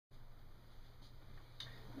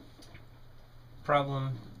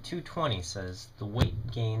Problem 220 says the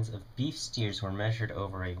weight gains of beef steers were measured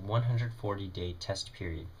over a 140-day test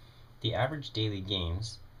period. The average daily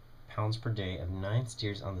gains, pounds per day, of 9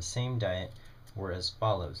 steers on the same diet were as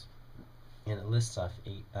follows. And it lists off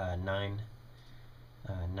nine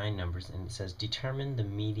numbers, and it says determine the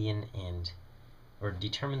median and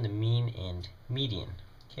determine the mean and median.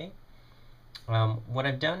 Okay. What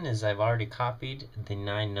I've done is I've already copied the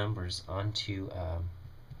 9 numbers onto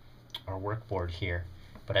our workboard here,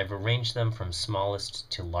 but I've arranged them from smallest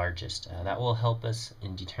to largest. That will help us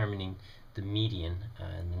in determining the median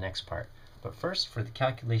in the next part. But first, for the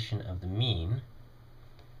calculation of the mean,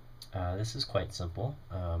 this is quite simple.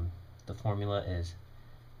 The formula is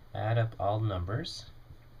add up all numbers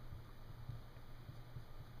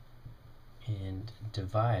and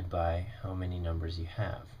divide by how many numbers you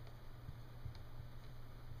have.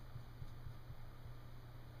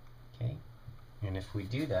 Okay, and if we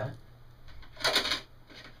do that,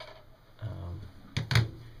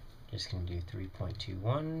 just going to do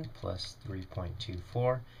 3.21 plus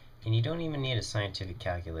 3.24, and you don't even need a scientific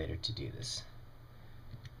calculator to do this.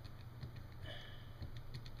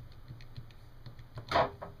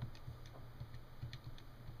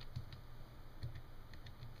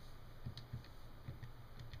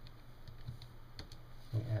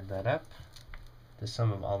 We add that up. The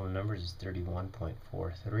sum of all the numbers is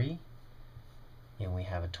 31.43, and we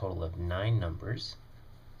have a total of 9 numbers.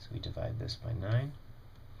 So we divide this by 9,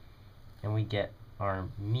 and we get our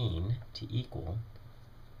mean to equal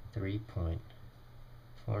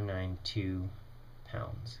 3.492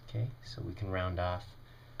 pounds. Okay, so we can round off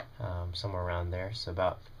somewhere around there. So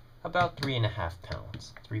about 3.5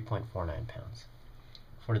 pounds, 3.49 pounds.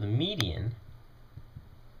 For the median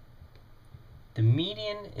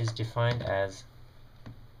is defined as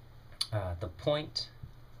the point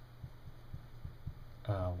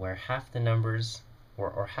where half the numbers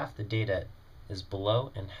or half the data is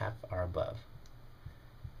below and half are above.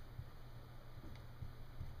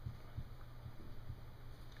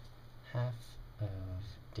 Half of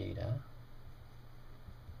data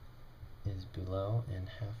is below and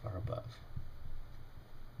half are above.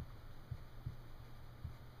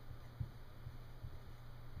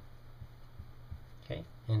 Okay,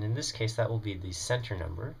 and in this case that will be the center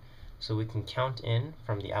number, so we can count in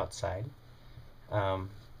from the outside,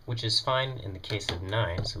 which is fine in the case of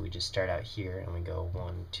 9. So we just start out here and we go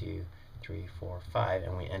 1, 2, 3, 4, 5,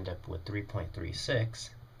 and we end up with 3.36.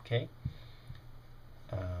 Okay,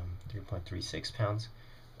 3.36 pounds.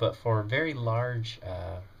 But for very large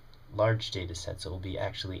data sets, it will be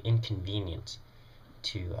actually inconvenient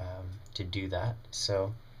to do that.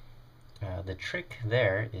 So the trick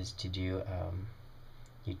there is to do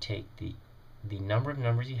you take the number of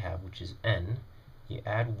numbers you have, which is n, you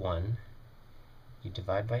add 1, you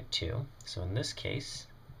divide by 2. So in this case,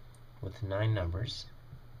 with 9 numbers,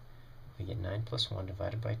 we get 9 plus 1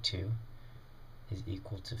 divided by 2 is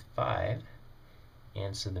equal to 5,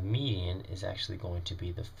 and so the median is actually going to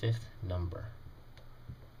be the 5th number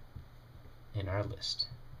in our list.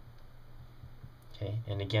 Okay,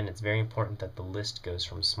 and again, it's very important that the list goes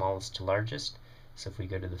from smallest to largest. So if we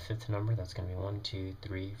go to the 5th number, that's going to be 1, 2,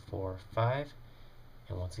 3, 4, 5,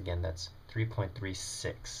 and once again, that's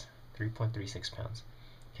 3.36 pounds.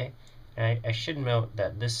 Okay, and I should note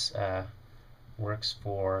that this works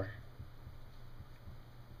for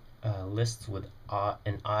lists with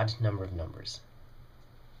an odd number of numbers.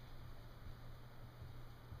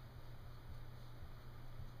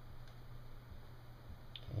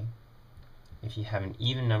 Okay, if you have an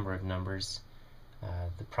even number of numbers,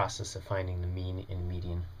 the process of finding the mean and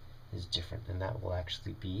median is different, and that will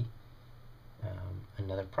actually be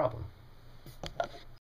another problem.